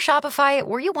Shopify,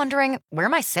 were you wondering, where are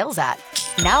my sales at?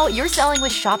 Now you're selling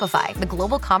with Shopify, the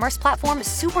global commerce platform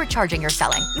supercharging your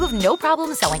selling. You have no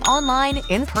problem selling online,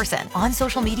 in person, on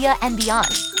social media, and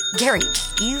beyond. Gary,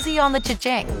 easy on the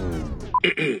cha-ching.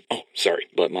 Oh, sorry,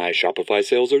 but my Shopify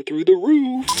sales are through the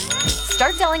roof.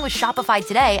 Start selling with Shopify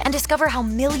today and discover how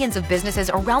millions of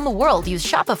businesses around the world use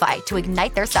Shopify to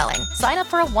ignite their selling. Sign up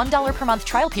for a $1 per month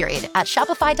trial period at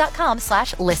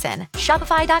shopify.com/listen.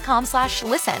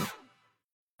 Shopify.com/listen.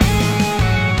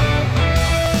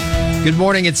 Good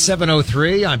morning, it's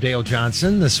 7:03. I'm Dale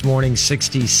Johnson. This morning,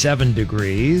 67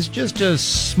 degrees. Just a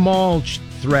small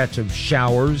threat of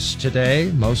showers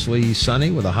today, mostly sunny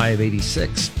with a high of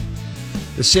 86.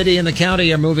 The city and the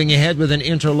county are moving ahead with an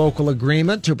interlocal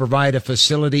agreement to provide a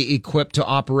facility equipped to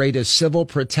operate a civil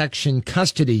protection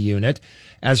custody unit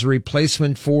as a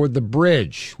replacement for the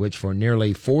bridge, which for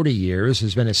nearly 40 years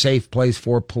has been a safe place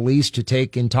for police to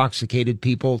take intoxicated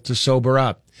people to sober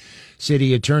up.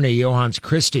 City Attorney Johannes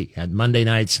Christie at Monday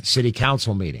night's City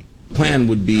Council meeting. The plan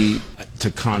would be to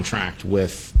contract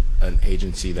with an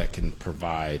agency that can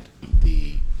provide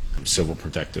the civil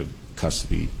protective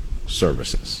custody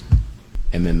services.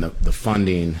 And then the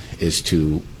funding is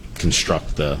to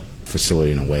construct the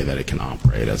facility in a way that it can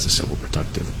operate as a civil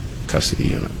protective custody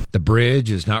unit. The bridge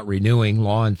is not renewing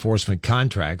law enforcement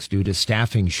contracts due to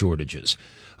staffing shortages.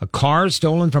 A car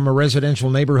stolen from a residential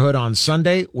neighborhood on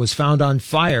Sunday was found on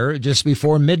fire just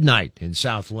before midnight in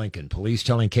South Lincoln. Police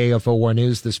telling KFOR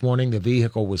News this morning the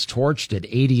vehicle was torched at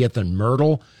 80th and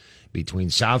Myrtle between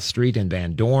South Street and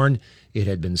Van Dorn. It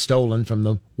had been stolen from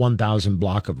the 1000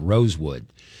 block of Rosewood.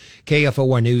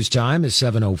 KFOR News time is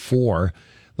 7:04.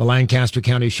 The Lancaster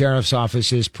County Sheriff's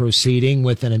Office is proceeding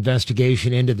with an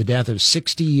investigation into the death of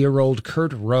 60-year-old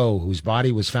Kurt Rowe, whose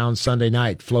body was found Sunday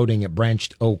night floating at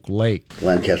Branched Oak Lake. The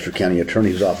Lancaster County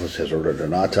Attorney's Office has ordered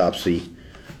an autopsy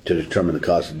to determine the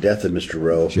cause of death of Mr.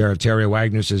 Rowe. Sheriff Terry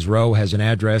Wagner says Rowe has an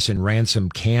address in Ransom,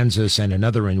 Kansas, and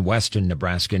another in Weston,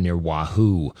 Nebraska, near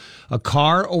Wahoo. A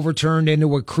car overturned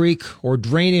into a creek or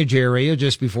drainage area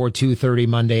just before 2:30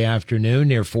 Monday afternoon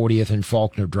near 40th and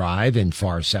Faulkner Drive in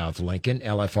far South Lincoln.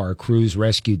 LFR crews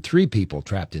rescued 3 people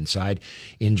trapped inside.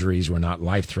 Injuries were not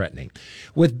life-threatening.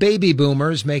 With baby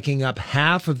boomers making up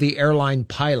half of the airline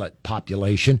pilot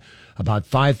population, about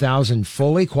 5,000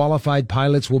 fully qualified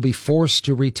pilots will be forced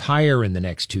to retire in the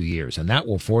next 2 years, and that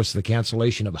will force the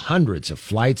cancellation of hundreds of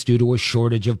flights due to a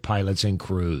shortage of pilots and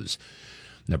crews.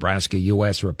 Nebraska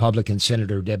U.S. Republican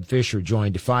Senator Deb Fischer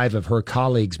joined 5 of her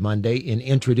colleagues Monday in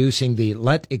introducing the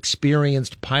Let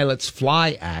Experienced Pilots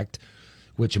Fly Act,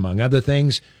 which, among other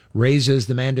things, raises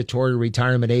the mandatory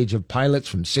retirement age of pilots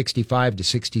from 65 to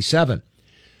 67.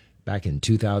 Back in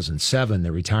 2007,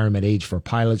 the retirement age for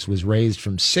pilots was raised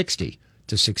from 60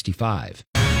 to 65.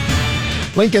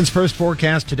 Lincoln's first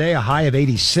forecast today, a high of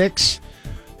 86.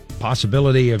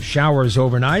 Possibility of showers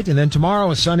overnight. And then tomorrow,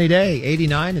 a sunny day,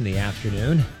 89 in the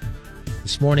afternoon.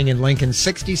 This morning in Lincoln,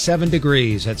 67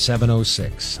 degrees at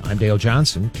 7:06. I'm Dale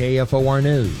Johnson, KFOR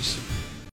News.